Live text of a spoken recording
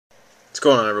What's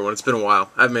going on, everyone? It's been a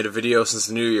while. I haven't made a video since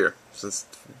the new year, since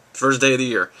the first day of the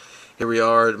year. Here we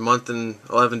are, a month and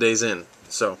 11 days in.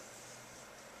 So,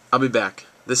 I'll be back.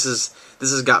 This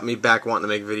has got me back wanting to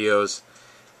make videos.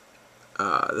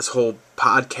 This whole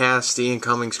podcast, Ian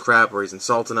Cummings crap, where he's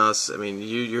insulting us. I mean,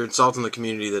 you're insulting the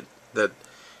community that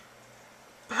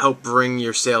helped bring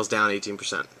your sales down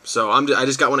 18%. So I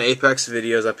just got one of Apex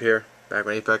videos up here, back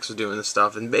when Apex was doing this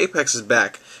stuff, and Apex is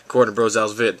back, according to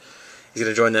Brozell's vid. He's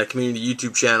going to join that community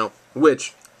YouTube channel,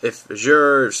 which, if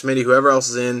Azure, if Smitty, whoever else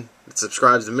is in, that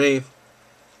subscribes to me,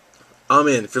 I'm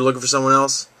in. If you're looking for someone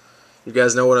else, you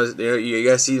guys know what you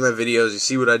guys see my videos, you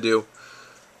see what I do,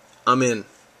 I'm in.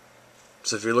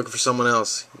 So if you're looking for someone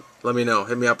else, let me know.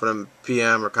 Hit me up in a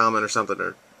PM or comment or something.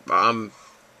 Or I'm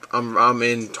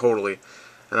in totally,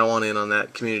 and I want in on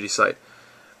that community site.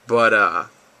 But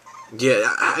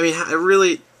yeah, I mean,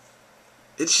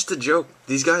 it's just a joke.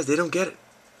 These guys, they don't get it.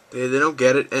 They don't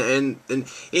get it. And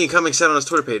Ian Cummings said on his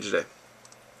Twitter page today,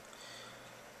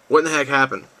 what in the heck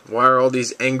happened? Why are all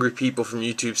these angry people from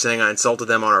YouTube saying I insulted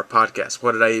them on our podcast?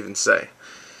 What did I even say?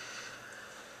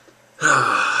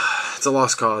 It's a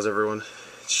lost cause, everyone.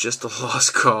 It's just a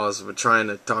lost cause. We're trying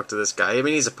to talk to this guy. I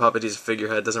mean, he's a puppet. He's a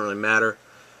figurehead. Doesn't really matter.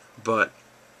 But,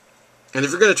 and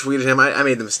if you're going to tweet at him, I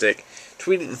made the mistake.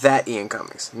 Tweet at that Ian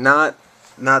Cummings. Not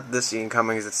this Ian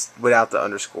Cummings. It's without the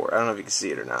underscore. I don't know if you can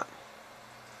see it or not.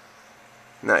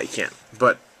 No, you can't.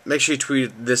 But make sure you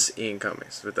tweet at this Ian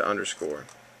Cummings with the underscore.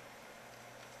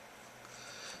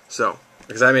 So,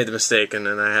 because I made the mistake and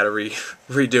then I had to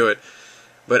redo it.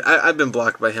 But I've been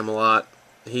blocked by him a lot.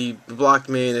 He blocked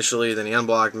me initially, then he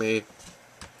unblocked me,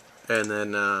 and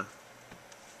then now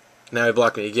he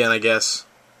blocked me again, I guess.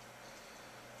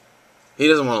 He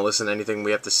doesn't want to listen to anything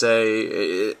we have to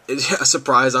say. A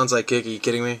surprise onside kick, are you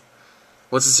kidding me?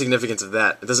 What's the significance of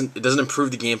that? It doesn't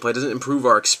improve the gameplay, it doesn't improve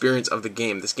our experience of the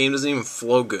game. This game doesn't even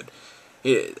flow good.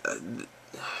 I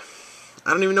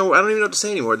don't even know what to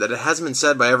say anymore. That it hasn't been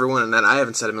said by everyone, and that I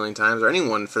haven't said a million times, or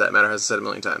anyone for that matter hasn't said a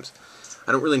million times.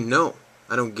 I don't really know.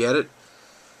 I don't get it.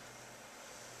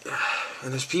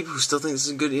 And there's people who still think this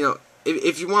is good. You know,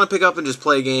 if you want to pick up and just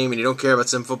play a game and you don't care about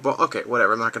sim football, okay,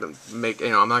 whatever. I'm not gonna make,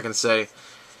 I'm not gonna say.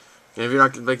 If you're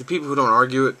not like the people who don't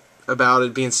argue about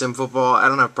it being sim football, I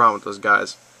don't have a problem with those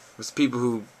guys. It's people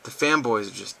who, the fanboys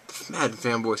are just, the mad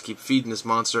fanboys keep feeding this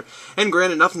monster. And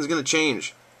granted, nothing's gonna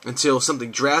change until something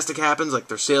drastic happens, like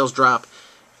their sales drop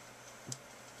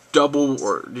double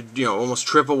or almost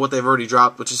triple what they've already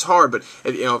dropped, which is hard. But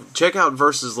check out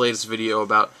Versus' latest video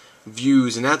about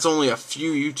views, and that's only a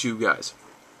few YouTube guys.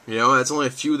 That's only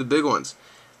a few of the big ones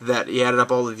that he added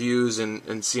up all the views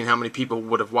and seeing how many people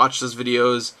would have watched those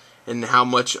videos and how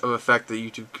much of effect the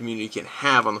YouTube community can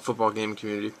have on the football gaming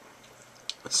community.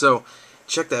 So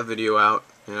check that video out.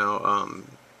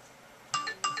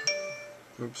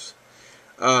 Oops.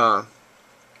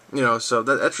 So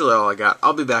that's really all I got.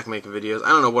 I'll be back making videos. I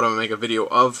don't know what I'm gonna make a video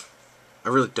of. I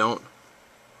really don't.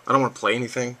 I don't want to play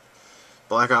anything.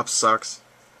 Black Ops sucks.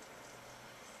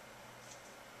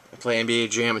 I play NBA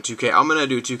Jam and 2K. I'm gonna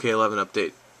do a 2K11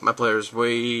 update. My player's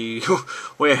way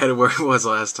ahead of where it was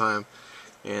last time,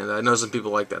 and I know some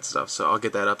people like that stuff, so I'll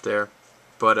get that up there.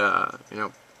 But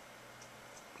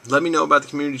let me know about the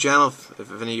community channel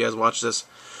if any of you guys watch this.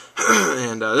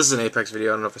 And this is an Apex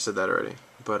video. I don't know if I said that already,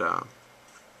 but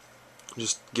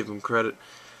just give them credit.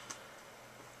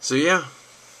 So yeah,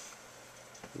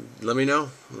 let me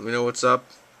know. Let me know what's up.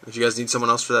 If you guys need someone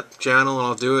else for that channel, and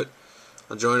I'll do it.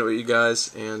 I'll join it with you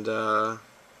guys, and I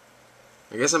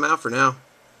guess I'm out for now.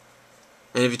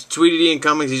 And if you tweet at Ian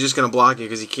Cummings, he's just going to block you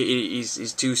because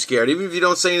he's too scared. Even if you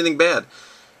don't say anything bad.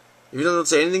 If you don't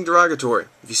say anything derogatory.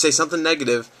 If you say something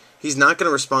negative, he's not going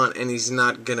to respond, and he's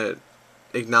not going to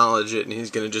acknowledge it, and he's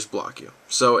going to just block you.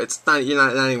 So it's not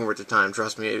even worth your time,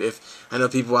 trust me. If I know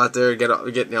people out there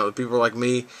people like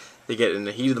me, they get in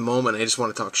the heat of the moment, and they just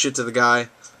want to talk shit to the guy.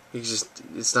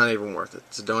 It's not even worth it.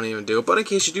 So don't even do it. But in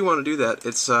case you do want to do that,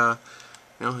 it's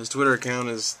his Twitter account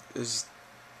is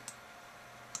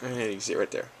you can see it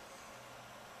right there.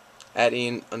 @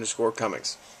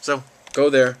 Ian_Cummings. So go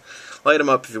there, light him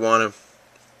up if you want to.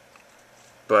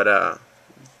 But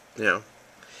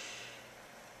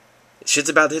shit's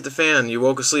about to hit the fan. You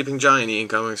woke a sleeping giant, Ian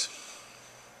Cummings.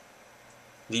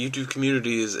 The YouTube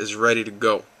community is ready to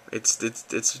go. It's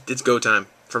go time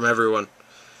from everyone.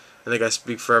 I think I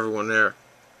speak for everyone there.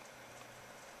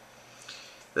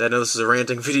 I know this is a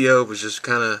ranting video, but just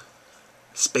kind of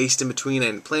spaced in between. I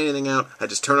didn't plan anything out. I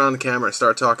just turn on the camera and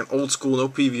start talking old school, no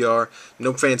PVR,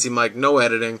 no fancy mic, no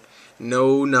editing,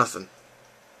 no nothing.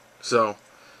 So,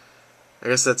 I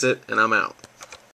guess that's it, and I'm out.